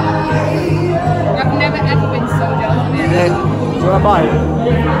 I've never ever been so jealous. Do you want to buy it?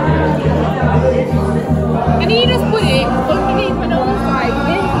 And he just put it underneath my nose like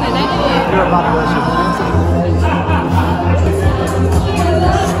this and edit it. You're a bad person.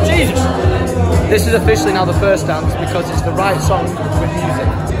 Jesus! This is officially now the first dance because it's the right song with music.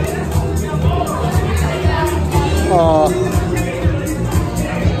 Oh.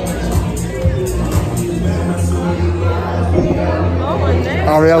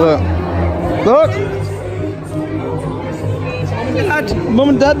 Ariella. Look! Dad, Mum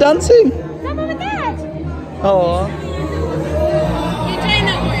and Dad dancing. Is that Mum and Dad? Oh. You're doing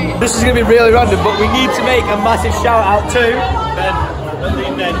that way. This is going to be really random, but we need to make a massive shout out to Ben.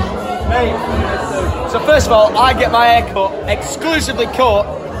 Mate. So first of all, I get my hair cut, exclusively cut,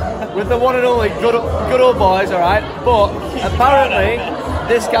 with the one and only good old boys, alright? But apparently,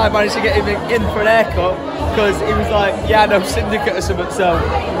 this guy managed to get him in for an haircut because he was like, yeah, no, Syndicate or something, so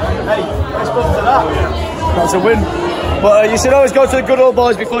hey, let's go to that. That's a win. But you should always go to the good old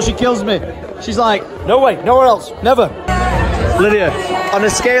boys before she kills me. She's like, no way, nowhere else, never. Lydia, on a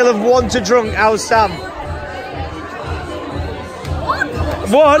scale of 1 to drunk, how's Sam?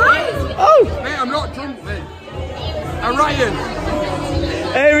 1? Oh! Mate, I'm not drunk, mate. I'm Ryan.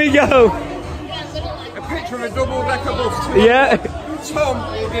 Here we go. A picture of a double-decker bus. Yeah. Tom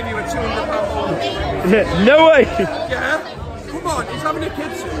will give you a £200 bonus. No way. Yeah? Come on, he's having a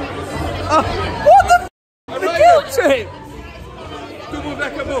kid soon. What the f***? The guilt trip?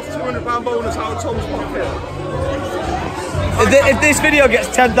 Double-decker bus, £200 bonus out of Tom's pocket. If this video gets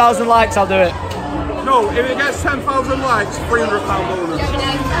 10,000 likes, I'll do it. No, if it gets 10,000 likes, £300 bonus.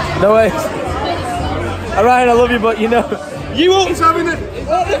 No way. Ryan, I love you, but you know, you won't. He's having a...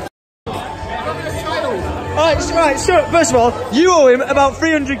 What the f***? He's having a child. Right, sure. First of all, you owe him about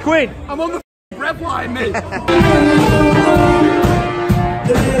 300 quid. I'm on the f***ing red line, mate.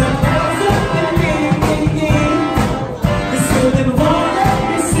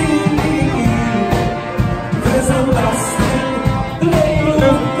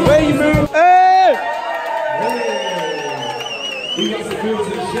 Where you move? Hey!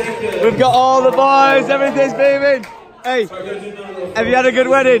 We've got all the boys, everything's beaming. Hey, have you had a good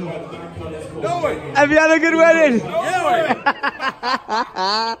wedding? No way. Have you had a good wedding? Yeah,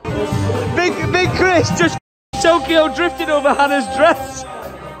 way. Big Chris just Tokyo drifted over Hannah's dress.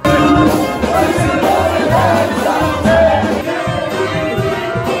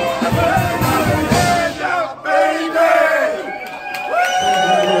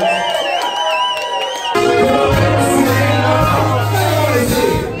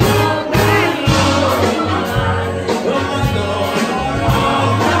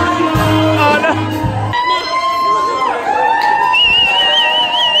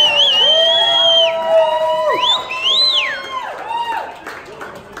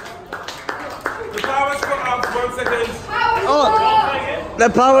 The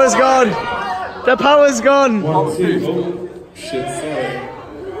power's gone. The power's gone. 1, 2. Shit, sorry.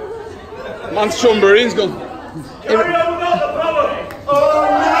 Man's submarine's gone.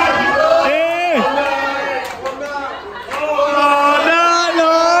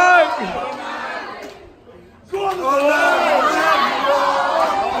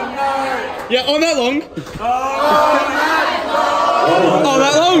 Yeah, on that long. Oh,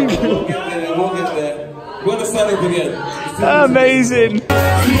 that long. We'll get there. Want to stand up again? Amazing.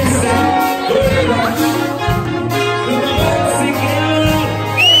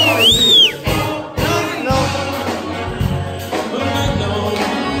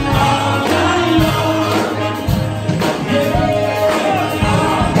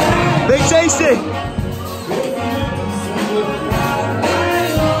 Big Tasty.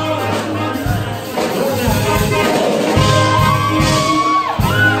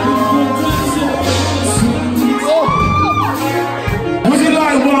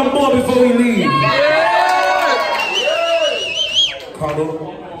 Before we leave.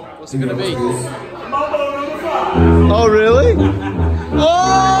 What's it gonna be? Oh really?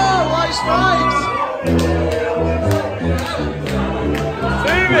 Oh, white stripes!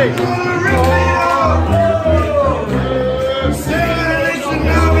 Phoebe!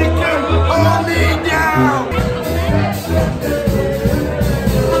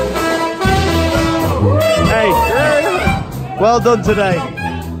 Hey, well done today.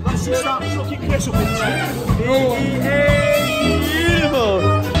 Let's just start chucking Chris up in there. Beautiful.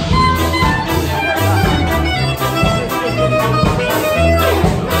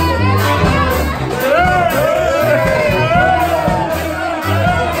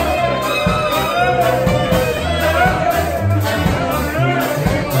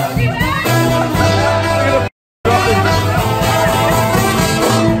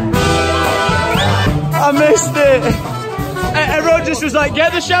 I missed it. Everyone just was like,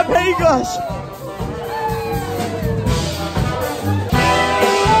 get the champagne glass.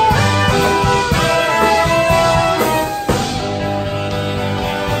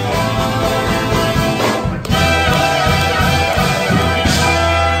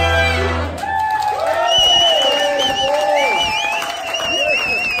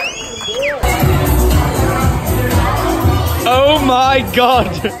 Oh my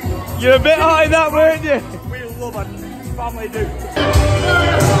God. You're a bit high in that, weren't you? We love it. Family do.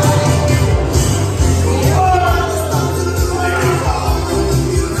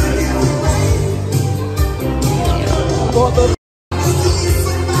 What the?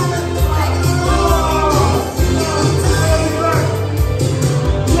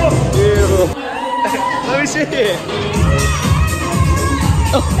 Beautiful. Let me see it.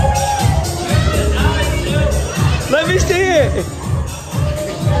 Oh. Let me see it.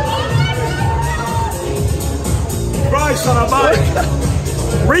 Price on a bike.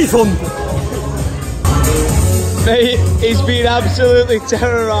 Refund. Mate, he's been absolutely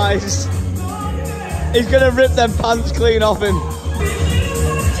terrorised. He's gonna rip them pants clean off him.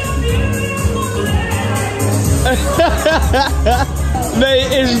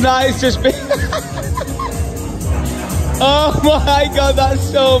 Mate, his night's just been... Oh my God, that's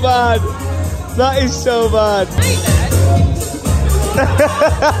so bad. That is so bad.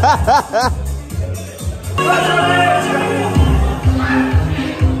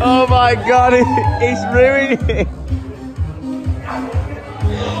 Oh my God, he's ruining it.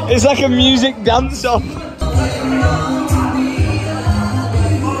 It's like a music dance-off. Sounds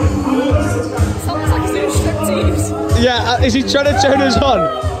like he's doing striptease. Yeah, is he trying to turn us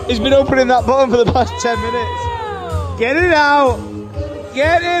on? He's been opening that button for the past 10 minutes. Get it out!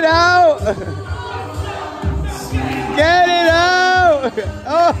 Get it out! Get it out!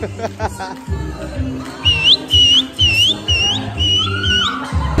 Oh.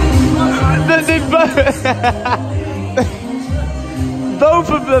 They both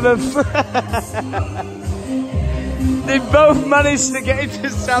of them have they both managed to get into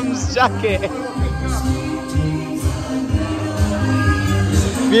Sam's jacket.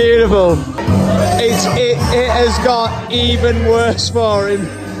 Beautiful. It has got even worse for him.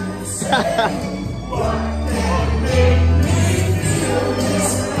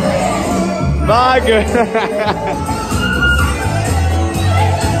 My God.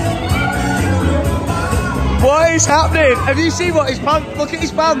 What is happening? Have you seen what his pants? Look at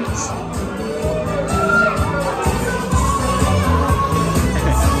his pants.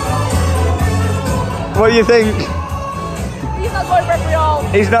 What do you think? He's not going for every all.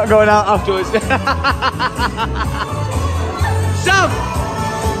 He's not going out afterwards. Sam!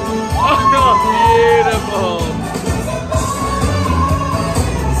 Oh, beautiful.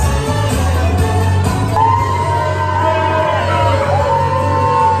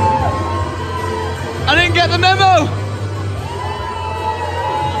 I didn't get the memo.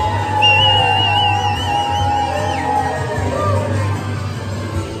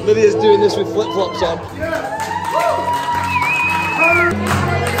 Lydia's doing this with flip-flops on.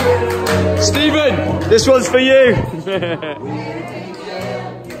 Stephen, this one's for you.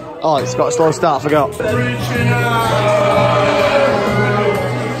 Oh, it's got a slow start, I forgot.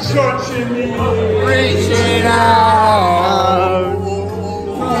 Touching me. reaching out.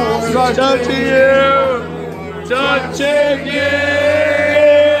 Touching you, touching you.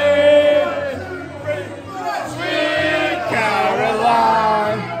 Sweet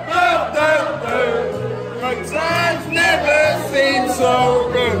Caroline. My time's never seemed so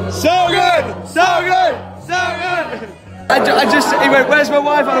good. So good, so good, so good. He went, where's my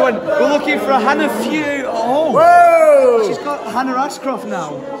wife? And I went, we're looking for a Hannah Few. Oh, Whoa! she's got Hannah Ashcroft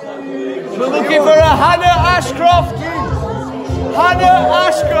now. We're looking for a Hannah Ashcroft. Hannah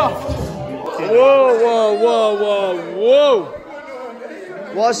Ashcroft. Whoa, whoa, whoa, whoa, whoa.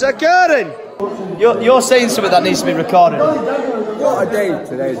 What's occurring? You're saying something that needs to be recorded. What a day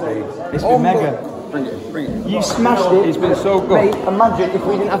today's been. It's been mega. Bring it. You smashed it. It's been so good. Mate, imagine if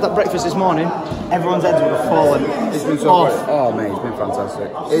we didn't have that breakfast this morning, everyone's heads would have fallen. It's been so good. Oh mate, it's been fantastic.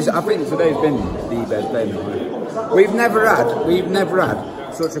 I think today's been the best day of my life. We've never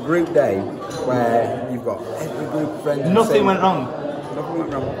had such a group day where you've got every group of friends. Nothing went wrong. Nothing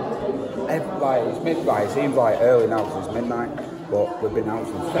went wrong. It's midnight. It seems like early now because it's midnight, but we've been out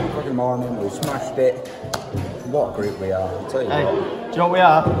since 10 o'clock in the morning. We smashed it. What a group we are! I'll tell you. Hey, what. do you know what we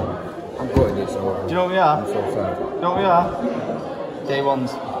are? I'm gutted it's over. Do you know what we are? I'm so sad. Do you know what we are? Day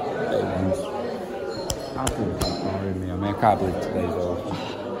ones. I can't believe today's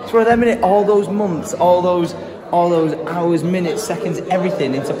over. It's one of them, innit? All those months, all those hours, minutes, seconds,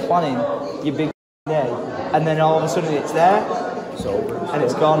 everything into planning your big day, and then all of a sudden it's there, It's over. and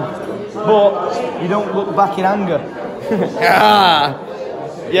it's gone. But you don't look back in anger.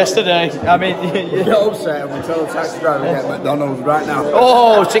 Yesterday, I mean, Get upset and we tell the taxi driver to get McDonald's right now.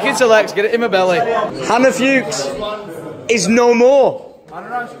 oh, chicken selects, get it in my belly. Hannah Fuchs is no more.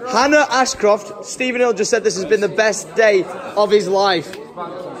 Hannah Ashcroft, Stephen Hill just said this has been the best day of his life.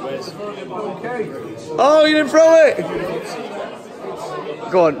 Oh, you didn't throw it?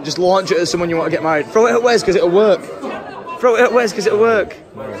 Go on, just launch it at someone you want to get married. Throw it at Wes because it'll work. Throw it at Wes because it'll work.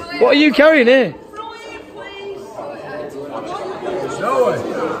 What are you carrying here?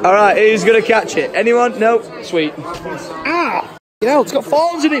 Alright, who's going to catch it? Anyone? Nope. Sweet. Ah! You know, it's got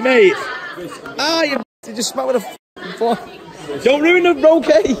thorns in it, mate. Ah, you just smacked with a thorn. Don't ruin the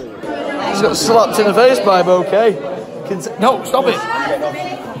bouquet. He's got slapped in the face by a bouquet. No, stop it.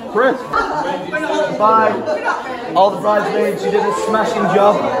 Chris. Bye. All the bridesmaids, you did a smashing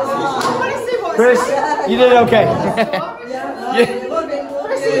job. Chris, you did okay.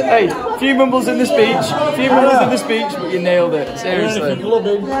 Hey, a few mumbles in the speech, but you nailed it. Seriously.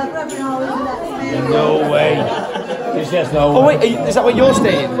 No way. Yes, no. Oh wait, is that where you're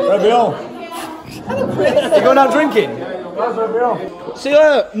staying? You're going out drinking? See,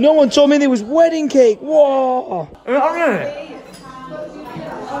 no one told me there was wedding cake. Whoa!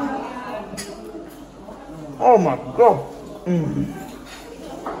 Oh my god.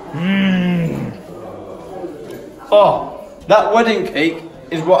 Oh, that wedding cake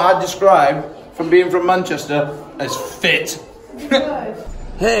is what I describe from being from Manchester as fit.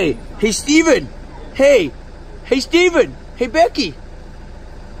 Hey Stephen. Hey Stephen. Hey Becky.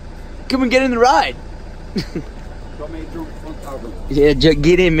 Come and get in the ride. Yeah,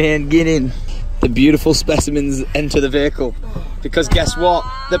 get in, man, get in. The beautiful specimens enter the vehicle because guess what?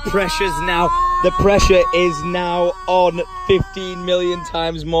 The pressure is now on 15 million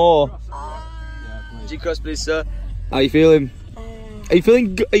times more. G-cross, please, sir. How are you feeling? Are you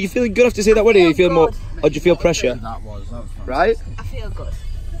feeling good after seeing that wedding? Are you feeling more? Or do you feel pressure? That was right? I feel good.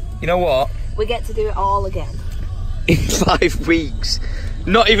 You know what? We get to do it all again. In 5 weeks.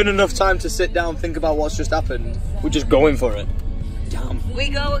 Not even enough time to sit down and think about what's just happened. We're just going for it. Damn. We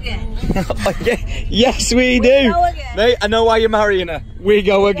go again. Yes, we do. Go again. Mate, I know why you're marrying her. We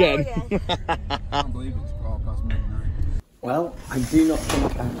go again. I can't believe it's quarter past midnight. Well, I do not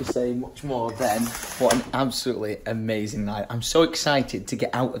think I have to say much more than what an absolutely amazing night. I'm so excited to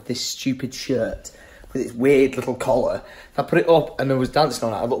get out of this stupid shirt with its weird little collar. If I put it up and I was dancing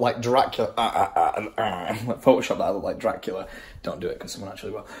on it, I look like Dracula. Like Photoshop that I look like Dracula. Don't do it because someone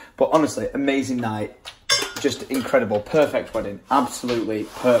actually will. But honestly, amazing night. Just incredible. Perfect wedding. Absolutely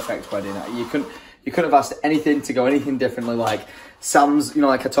perfect wedding. You couldn't have asked anything to go anything differently. Like Sam's, you know,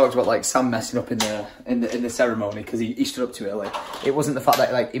 like I talked about, like Sam messing up in the ceremony because he stood up too early. It wasn't the fact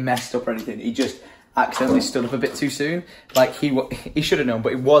that like he messed up or anything. He just accidentally stood up a bit too soon. Like he should have known,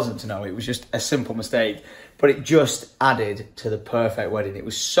 but it wasn't to know. It was just a simple mistake. But it just added to the perfect wedding. It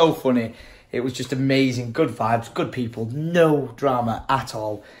was so funny. It was just amazing. Good vibes, good people, no drama at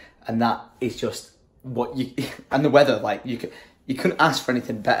all. And that is just what you... And the weather, like, you couldn't ask for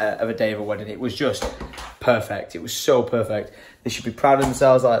anything better of a day of a wedding. It was just perfect. It was so perfect. They should be proud of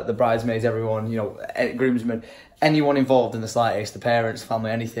themselves, like the bridesmaids, everyone, you know, groomsmen, anyone involved in the slightest, the parents,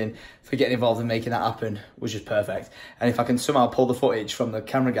 family, anything, for getting involved in making that happen was just perfect. And if I can somehow pull the footage from the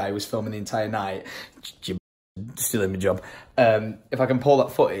camera guy who was filming the entire night, you're stealing my job. If I can pull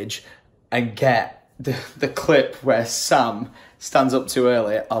that footage and get the clip where Sam stands up too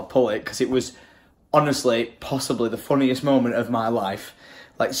early, I'll pull it, because it was honestly possibly the funniest moment of my life.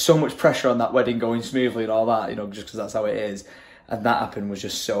 Like, so much pressure on that wedding going smoothly and all that, you know, just because that's how it is. And that happened was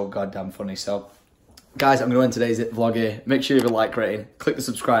just so goddamn funny. So, guys, I'm going to end today's vlog here. Make sure you have a like rating. Click the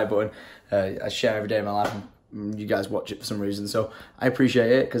subscribe button. I share every day of my life. And you guys watch it for some reason. So, I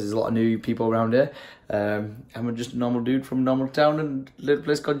appreciate it, because there's a lot of new people around here. I'm just a normal dude from normal town and live in a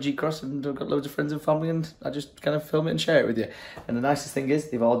place called G-Cross. And I've got loads of friends and family. And I just kind of film it and share it with you. And the nicest thing is,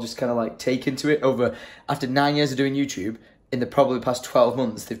 they've all just kind of like taken to it over... After 9 years of doing YouTube, in the probably past 12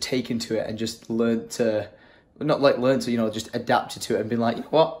 months, they've taken to it and just learned to... Not like learn to, you know, just adapted to it and been like, you know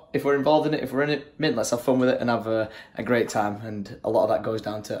what, if we're involved in it, if we're in it, mint, let's have fun with it and have a great time. And a lot of that goes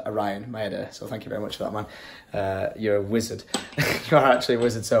down to Orion, my editor. So thank you very much for that, man. You're a wizard. You are actually a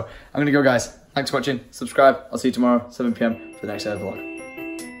wizard. So I'm going to go, guys. Thanks for watching. Subscribe. I'll see you tomorrow, 7 PM for the next vlog.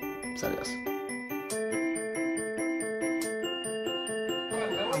 Adios.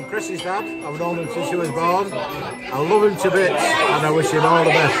 I'm Chris's dad. I've known him since he was born. I love him to bits and I wish him all the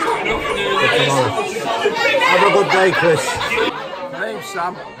best for tomorrow. Have a good day, Chris. My name's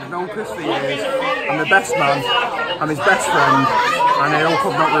Sam. I've known Chris for years. I'm the best man. I'm his best friend. And I hope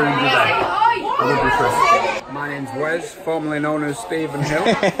I've not ruined your day. I love you, Chris. My name's Wes, formerly known as Stephen Hill.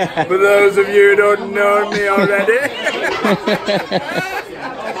 For those of you who don't know me already.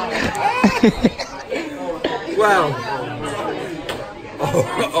 Well,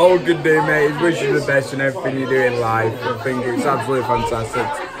 all good day, mate. Wish you the best in everything you do in life. I think it's absolutely fantastic.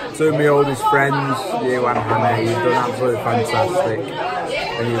 Two of my oldest friends, you and Hannah, you've done absolutely fantastic.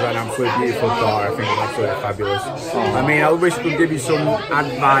 And you've got an absolutely beautiful daughter. I think it's absolutely fabulous. I mean, I wish I could give you some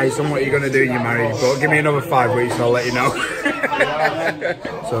advice on what you're going to do when you're married, but give me another 5 weeks and I'll let you know.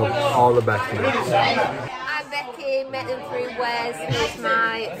 So, all the best, mate. I'm Becky, met them through Wes, who's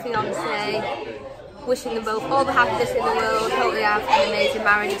my fiance. Wishing them both all the happiness in the world. Hope they have an amazing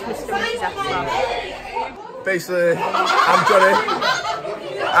marriage, Mr. and Mrs. Ashford. Basically, I'm Johnny,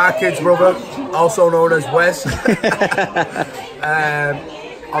 our kid's brother, also known as Wes.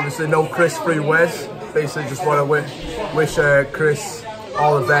 Obviously, no Chris through Wes. Basically, just want to wish Chris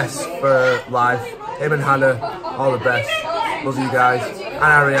all the best for life. Him and Hannah, all the best. Love you guys. And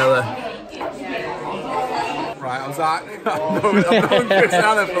Ariella. Right, I'm Zach. I've known Chris and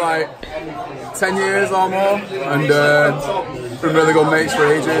Hannah for like 10 years or more, and been really good mates for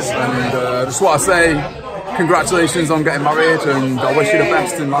ages. And just want to say congratulations on getting married, and I wish you the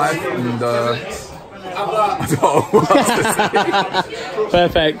best in life. And I don't know what else to say.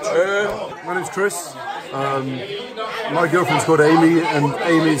 Perfect. My name's Chris. My girlfriend's called Amy, and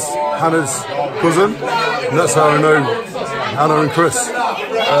Amy's Hannah's cousin. And that's how I know Hannah and Chris.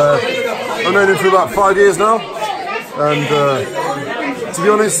 I've known him for about 5 years now, and to be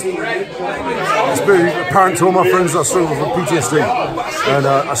honest, it's been apparent to all my friends that I struggle with PTSD, and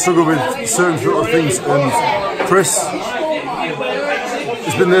I struggle with certain sort of things, and Chris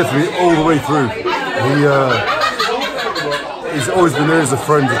has been there for me all the way through. He's always been there as a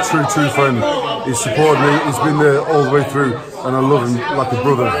friend, a true friend. He's supported me, he's been there all the way through, and I love him like a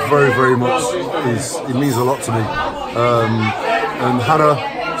brother very much. He means a lot to me. And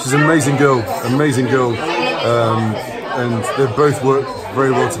Hannah, she's an amazing girl, and they both work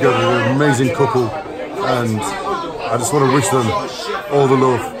very well together. They're an amazing couple, and I just want to wish them all the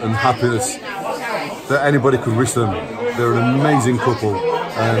love and happiness that anybody could wish them. They're an amazing couple,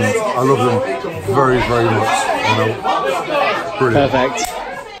 and I love them very much. Brilliant. Perfect.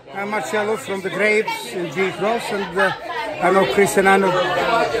 I'm Marcello from the Grapes in G-Cross, and I know Chris and Anna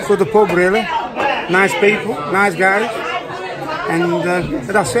for the pub, really. Nice people, nice guys, and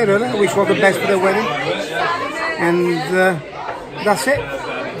that's it, really. I wish all the best for their wedding, and that's it.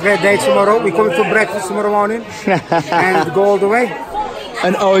 Great day tomorrow. We're coming for breakfast tomorrow morning and go all the way.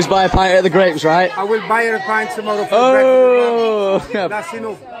 And always buy a pint at the Grapes, right? I will buy her a pint tomorrow for breakfast. That's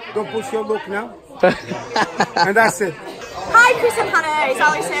enough. Don't push your luck now. And that's it. Hi Chris and Hannah, it's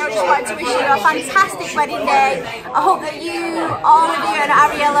Alex here. I just wanted to wish you a fantastic wedding day. I hope that you, all of you and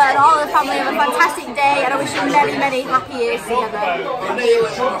Ariella and all of the family have a fantastic day, and I wish you many happy years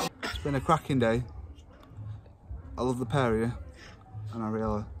together. It's been a cracking day. I love the pair of you and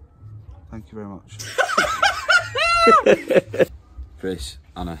Ariella. Thank you very much. Chris,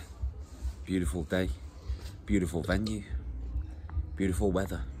 Anna, beautiful day, beautiful venue, beautiful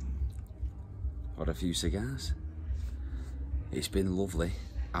weather. got a few cigars. It's been lovely.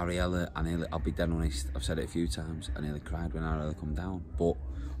 Ariella, I'll be dead honest, I've said it a few times, I nearly cried when Ariella come down, but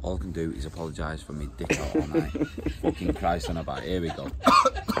all I can do is apologise for me dick out all night. Fucking Christ on about it. Here we go.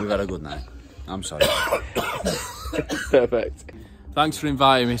 We've had a good night. I'm sorry. Perfect. Thanks for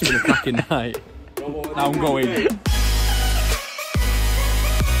inviting me, it's been a cracking night. Now I'm going.